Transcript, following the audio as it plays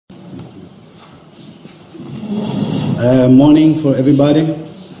Morning for everybody.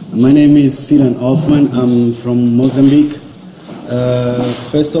 My name is Siran Offman. I'm from Mozambique.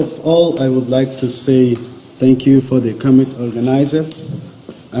 First of all, I would like to say thank you for the committee organizer.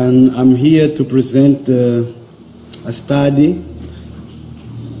 And I'm here to present a study,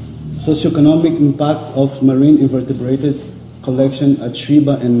 Socioeconomic Impact of Marine Invertebrates Collection at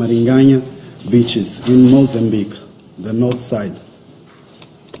Chuiba and Maringanha beaches in Mozambique, the north side.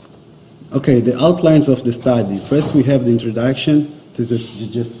 Okay, the outlines of the study. First, we have the introduction to the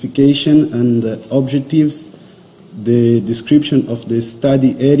justification and the objectives, the description of the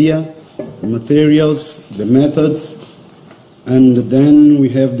study area, the materials, the methods, and then we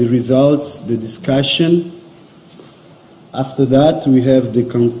have the results, the discussion. After that, we have the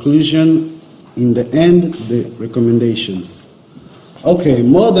conclusion. In the end, the recommendations. Okay,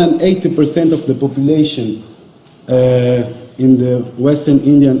 more than 80% of the population in the Western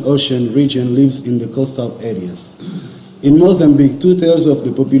Indian Ocean region lives in the coastal areas. In Mozambique, 2/3 of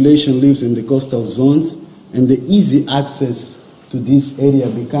the population lives in the coastal zones, and the easy access to this area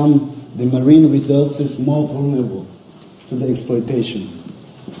become the marine resources more vulnerable to the exploitation.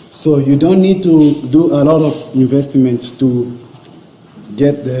 So you don't need to do a lot of investments to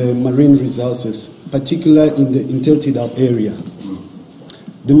get the marine resources, particularly in the intertidal area.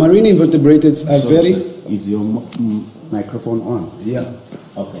 The marine invertebrates are Is your microphone on? Yeah.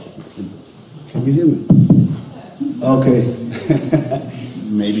 Okay. Can you hear me? Okay.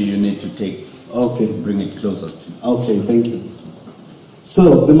 Maybe you need to bring it closer. Okay, thank you.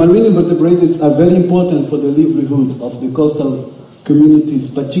 So, the marine invertebrates are very important for the livelihood of the coastal communities,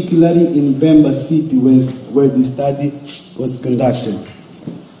 particularly in Pemba City, where the study was conducted.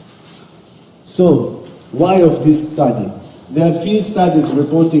 So, why of this study? There are few studies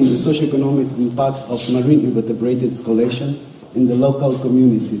reporting the socioeconomic impact of marine invertebrates collection in the local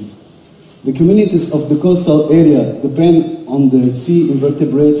communities. The communities of the coastal area depend on the sea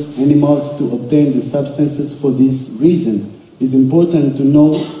invertebrates animals to obtain the substances. For this reason, it's important to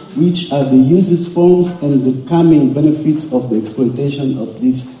know which are the uses forms and the coming benefits of the exploitation of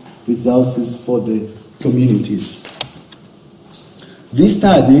these resources for the communities. This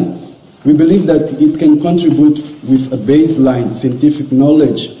study, we believe that it can contribute with a baseline scientific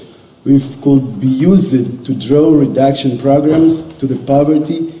knowledge which could be used to draw reduction programs to the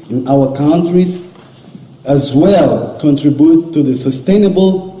poverty in our countries, as well contribute to the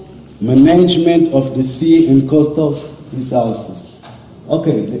sustainable management of the sea and coastal resources.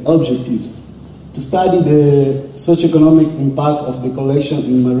 Okay, the objectives. To study the socioeconomic impact of the collection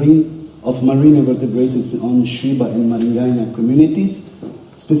in marine invertebrates on Chuiba and Maringanha communities.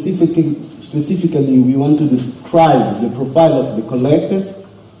 Specifically, we want to describe the profile of the collectors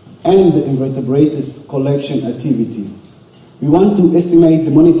and the invertebrates collection activity. We want to estimate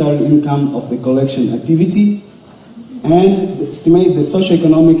the monetary income of the collection activity and estimate the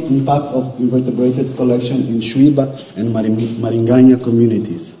socioeconomic impact of invertebrates collection in Chuiba and Maringanha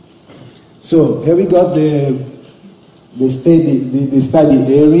communities. So here we got the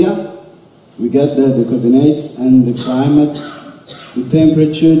study area. We got the coordinates and the climate. The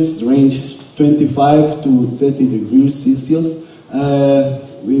temperatures range 25 to 30 degrees Celsius.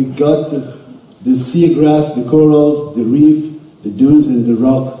 We got the seagrass, the corals, the reef, the dunes, and the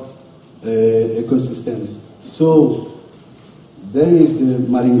rock ecosystems. So there is the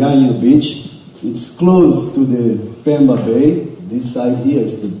Maringanha beach. It's close to the Pemba Bay. This side here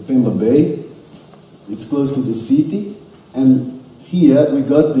is the Pemba Bay. It's close to the city. And here we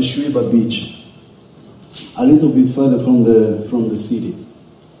got the Chuiba beach, a little bit further from the city.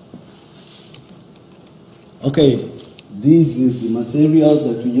 Okay, this is the materials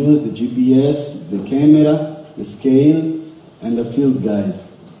that we use: the GPS, the camera, the scale, and the field guide.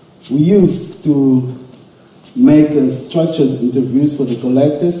 We use to make structured interviews for the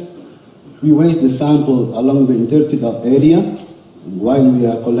collectors. We weigh the sample along the intertidal area while we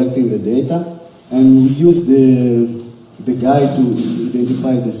are collecting the data, and we use the guide to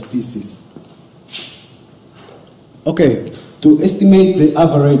identify the species. Okay, to estimate the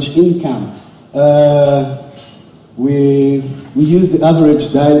average income, we use the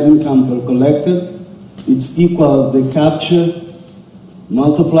average dial income per collector. It's equal the capture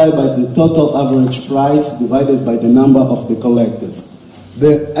multiplied by the total average price divided by the number of the collectors.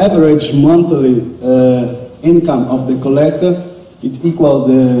 The average monthly income of the collector, it's equal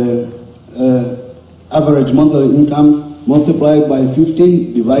the average monthly income multiplied by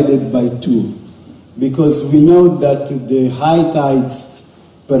 15 divided by 2. Because we know that the high tides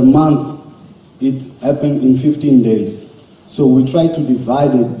per month, it happens in 15 days. So we try to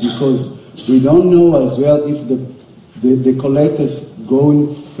divide it because we don't know as well if the collectors going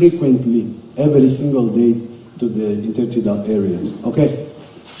frequently every single day to the intertidal area. Okay.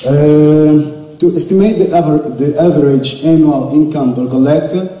 To estimate the average annual income per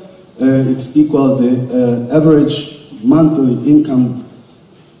collector, it's equal the average monthly income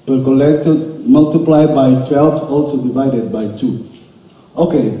per collector multiplied by 12, also divided by 2.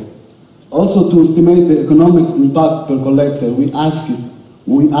 Okay. Also, to estimate the economic impact per collector, we ask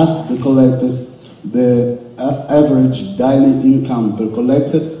the collectors the average daily income per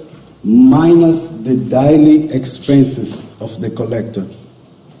collector minus the daily expenses of the collector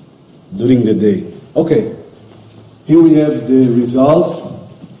during the day. Okay, here we have the results.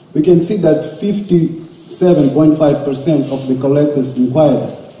 We can see that 57.5% of the collectors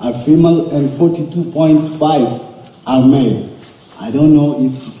inquired are female and 42.5% are male. I don't know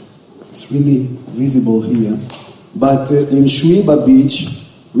if it's really visible here, but in Chuiba Beach,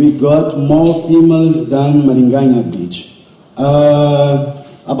 we got more females than Maringanha Beach.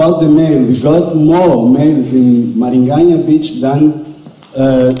 About the male, we got more males in Maringanha Beach than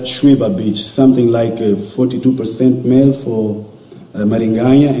Chuiba Beach, something like 42% male for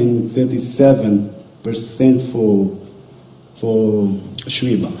Maringanha and 37% for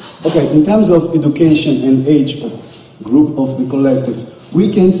Chuiba. Okay, in terms of education and age group of the collectors, we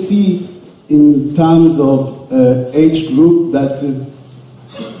can see in terms of age group that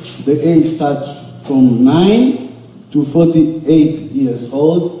the age starts from 9 to 48 years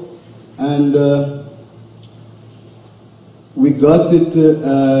old, and we got it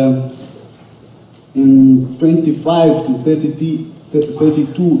in 25 to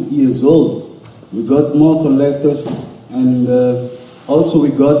 32 years old. We got more collectors, and also we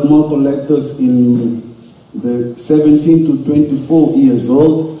got more collectors in the 17 to 24 years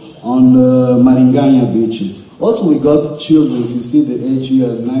old on Maringanha beaches. Also we got children, you see the age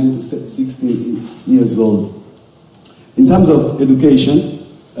here, 9 to 16 years old. In terms of education,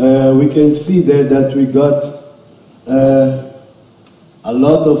 we can see there that we got a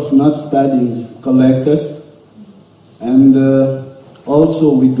lot of not studying collectors, and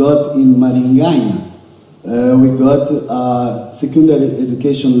also we got in Maringanha, we got a secondary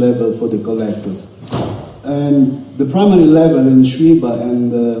education level for the collectors. And the primary level in Chuiba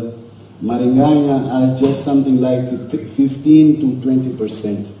and Maringanha are just something like 15 to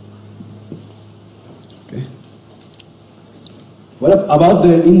 20%. Okay. What about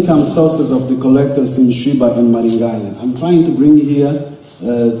the income sources of the collectors in Chuiba and Maringanha? I'm trying to bring here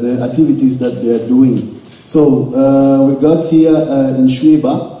the activities that they are doing. So we got here in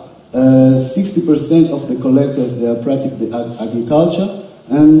Chuiba, 60% of the collectors, they are practicing agriculture,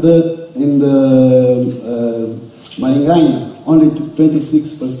 and in the Maringanha, only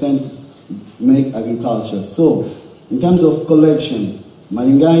 26% make agriculture. So, in terms of collection,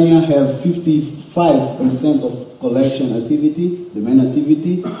 Maringanha have 55% of collection activity, the main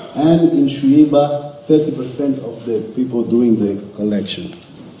activity, and in Chuiba, 30% of the people doing the collection.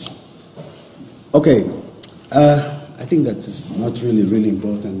 Okay, I think that is not really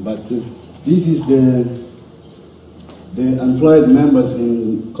important, but this is the employed members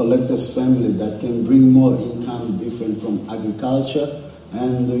in collectors' family that can bring more income different from agriculture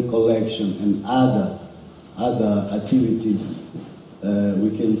and the collection and other activities. We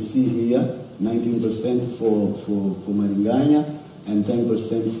can see here 19% for Maringanha and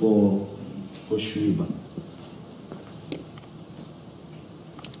 10% for Chuiba.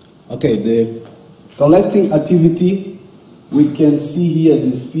 Okay, the collecting activity, we can see here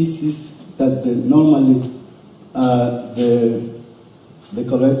the species that normally the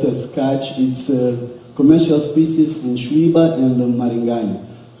collectors catch. It's commercial species in Chuiba and Maringanha.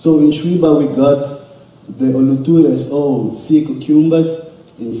 So in Chuiba we got the olutures or sea cucumbers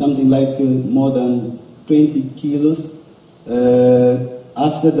in something like more than 20 kilos.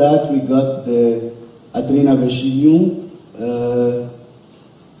 After that we got the Atrina versilium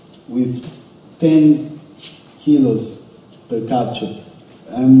with 10 kilos per capture.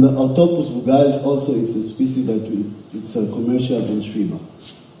 And Autopus vulgaris also is a species that it's a commercial in Chuiba.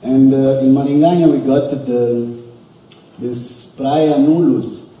 And in Maringanha we got this Praia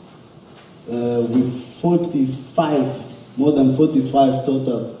nullus with more than 45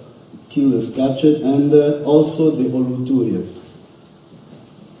 total kilos captured, and also the oluturias.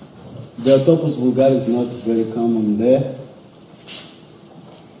 The Autopus vulgaris is not very common there.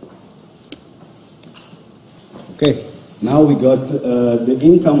 Okay. Now we got the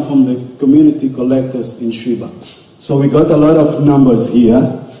income from the community collectors in Chuiba. So we got a lot of numbers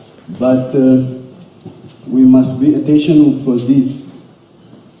here, but we must be attention for this.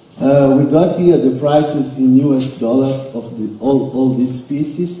 We got here the prices in US dollar of all these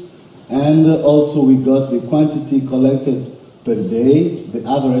species, and also we got the quantity collected per day, the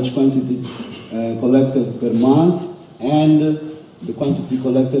average quantity collected per month and the quantity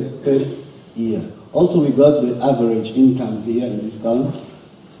collected per year. Also, we got the average income here in this column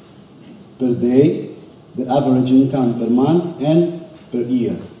per day, the average income per month and per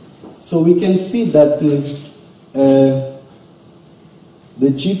year. So we can see that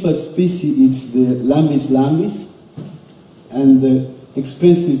the cheapest species is the Lambis lambis, and the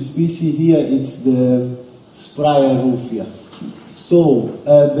expensive species here is the Spraya rufia. So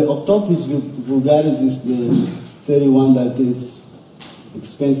the Octopus vulgaris is the very one that is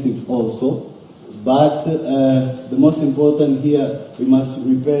expensive also, but the most important here, we must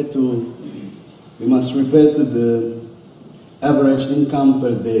refer to the average income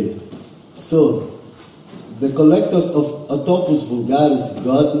per day. So the collectors of Octopus vulgaris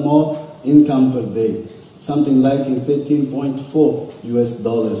got more income per day, something like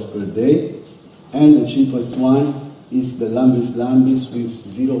 $13.4 per day, and the cheapest one is the Lambis lambis with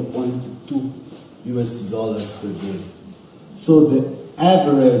 $0.2 per day. So the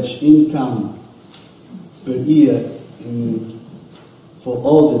average income per year for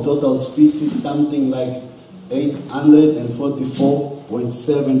all the total species, something like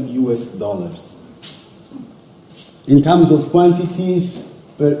 $844.7. In terms of quantities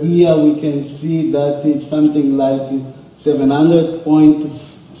per year, we can see that it's something like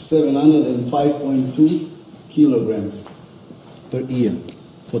 705.2 kilograms per year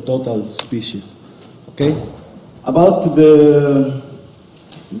for total species. Okay? About the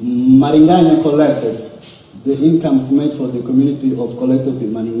Maringanha collectors, the incomes made for the community of collectors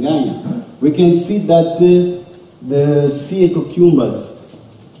in Maringanha, we can see that the sea cucumbers,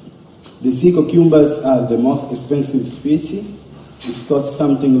 are the most expensive species. It costs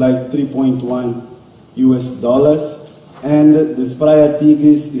something like $3.1, and the Spraya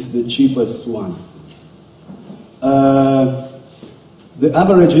tigris is the cheapest one. The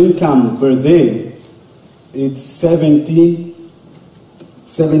average income per day, it's $17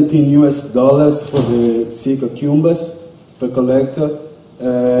 for the sea cucumbers per collector,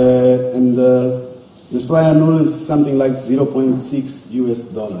 and the Spraya null is something like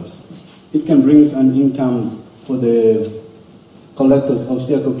 $0.6. It can bring an income for the collectors of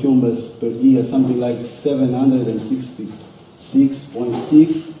sea cucumbers per year, something like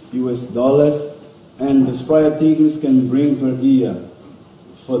 $766.6, and the Spraya tigris can bring per year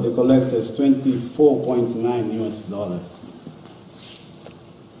for the collectors $24.9.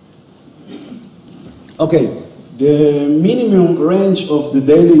 Okay, the minimum range of the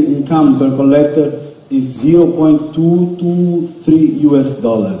daily income per collector is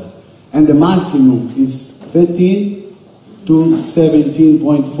 $0.223, and the maximum is $13 to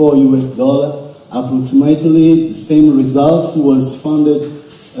 $17.4. Approximately the same results was founded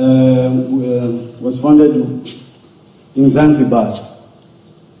in Zanzibar.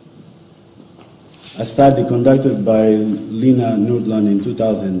 A study conducted by Lina Nordland in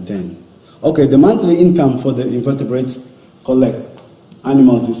 2010. Okay, the monthly income for the invertebrates collect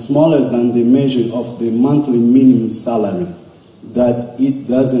animals is smaller than the measure of the monthly minimum salary, that it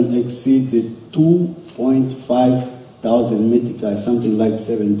doesn't exceed the 2.5 thousand metric, something like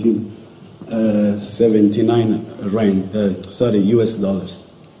 79 US dollars.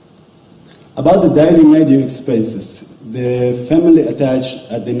 About the daily median expenses, the family attached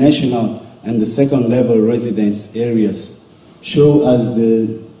at the national and the second level residence areas show as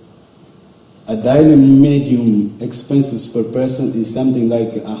a daily medium expenses per person is something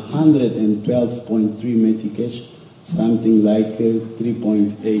like 112.3 metric, something like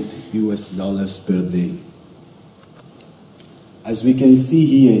 3.8 US dollars per day. As we can see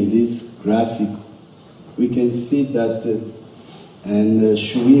here in this graphic, we can see that in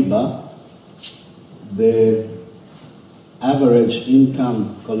Chuiba, the average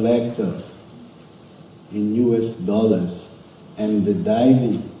income collector in US dollars and the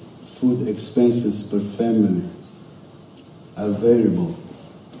daily food expenses per family are variable.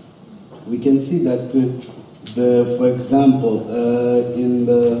 We can see that for example,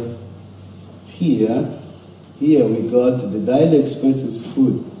 here we got the daily expenses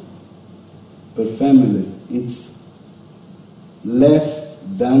food per family. It's less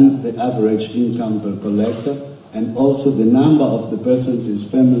than the average income per collector, and also the number of the persons in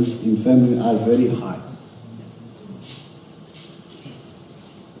family are very high.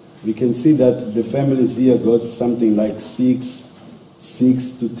 We can see that the families here got something like 6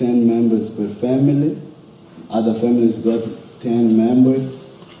 to 10 members per family. Other families got 10 members.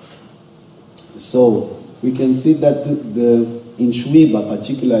 So we can see that in Chuiba,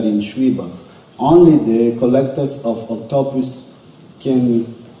 particularly in Chuiba, only the collectors of octopus can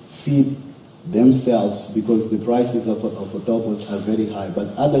feed themselves because the prices of octopus are very high.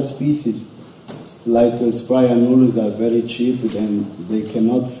 But other species like spray noodles are very cheap and they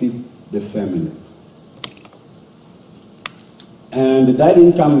cannot feed the family. And the daily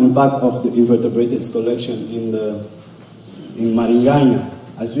income impact of the invertebrates collection in Maringanha,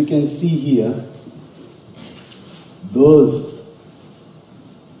 as we can see here, those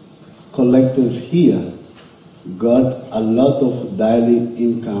collectors here got a lot of daily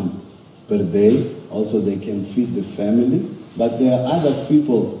income per day. Also, they can feed the family. But there are other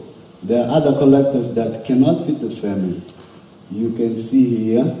people, there are other collectors that cannot feed the family. You can see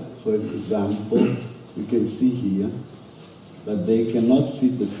here, for example, you can see here that they cannot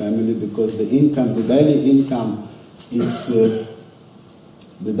feed the family because the income, the daily income, it's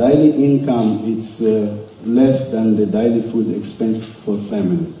less than the daily food expense for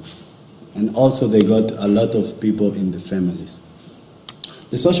family. And also they got a lot of people in the families.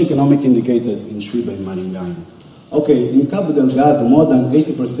 The socioeconomic indicators in Chuiba and Maringanha. Okay, in Cabo Delgado, more than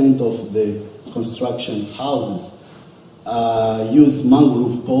 80% of the construction houses use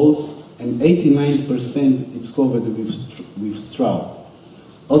mangrove poles, and 89% it's covered with straw.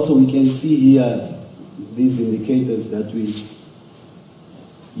 Also, we can see here these indicators that we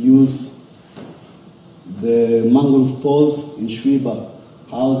use. The mangrove poles in Chuiba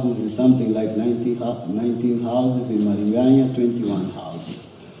houses is something like 19 houses, in Maringanha 21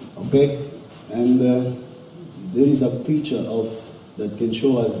 houses. Okay, and there is a picture that can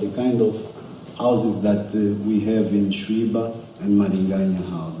show us the kind of houses that we have in Chuiba and Maringanha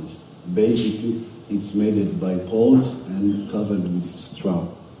houses. Basically, it's made by poles and covered with straw.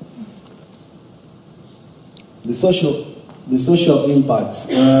 The social impacts.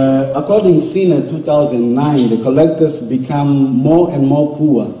 According to SAEON 2009, the collectors become more and more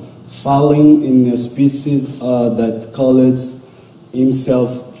poor, falling in a species that calls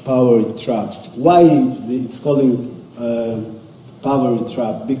himself poverty trap. Why it's calling poverty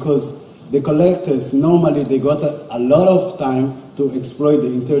trap? Because the collectors, normally they got a lot of time to exploit the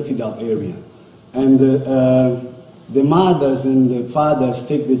intertidal area. And the mothers and the fathers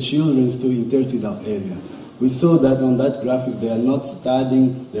take the children to intertidal area. We saw that on that graphic, they are not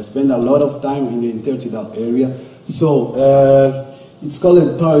studying, they spend a lot of time in the intertidal area. So it's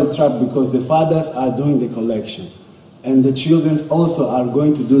called poverty trap because the fathers are doing the collection. And the children also are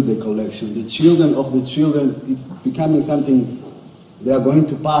going to do the collection. The children of the children, it's becoming something they are going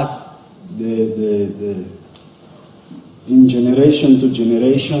to pass in generation to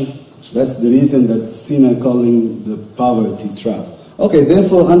generation. That's the reason that SAEON are calling the poverty trap. Okay,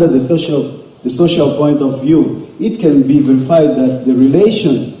 therefore, under the social point of view, it can be verified that the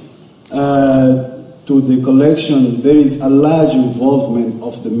relation to the collection, there is a large involvement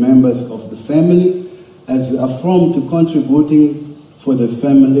of the members of the family as a form to contributing for the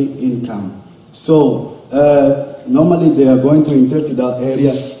family income. So normally they are going to intertidal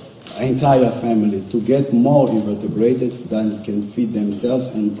area, entire family, to get more invertebrates than can feed themselves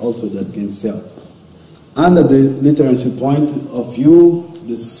and also that can sell. Under the literacy point of view,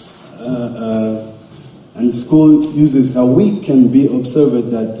 this and school uses a week can be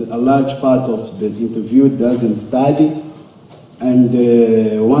observed that a large part of the interviewed doesn't study, and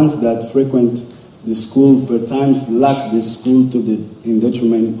ones that frequent the school per times lack the school in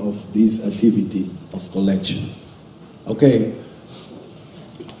detriment of this activity of collection. Okay.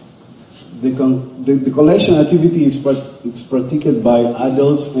 The collection activity is practiced by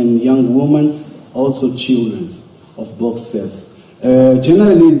adults and young women, also children of both sexes.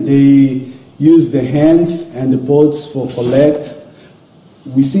 Generally, they use the hands and the pots for collect.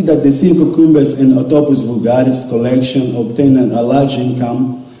 We see that the Cucumbers and Otopus vulgaris collection obtain a large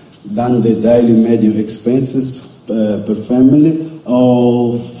income than the daily medium expenses per family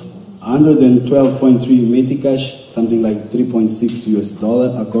of 112.3 Metikash, something like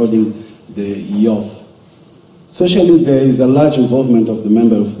 $3.6 according to the IOF. Socially, there is a large involvement of the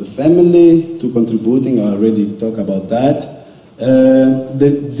member of the family to contributing. I already talked about that.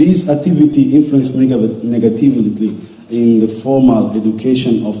 This activity influences negatively in the formal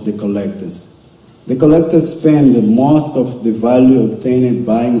education of the collectors. The collectors spend most of the value obtained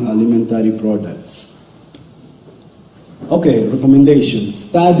buying alimentary products. Okay, recommendations.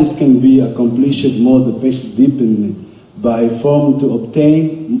 Studies can be accomplished more deeply by form to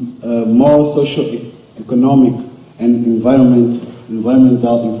obtain more socio-economic and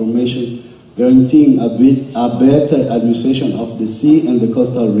environmental information, guaranteeing a better administration of the sea and the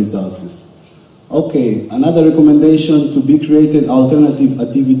coastal resources. Okay, another recommendation: to be created alternative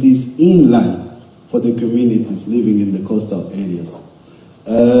activities inland for the communities living in the coastal areas.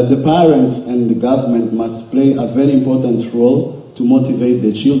 The parents and the government must play a very important role to motivate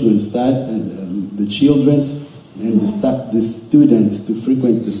the children and the students to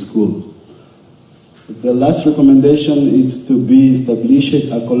frequent the school. The last recommendation is to be established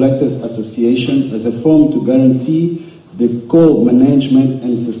a collectors association as a form to guarantee the co-management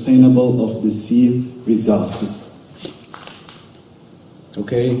and sustainable of the sea resources.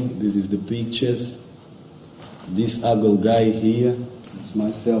 Okay, this is the pictures. This ugly guy here is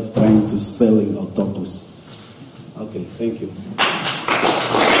myself trying to sell an octopus. Okay, thank you.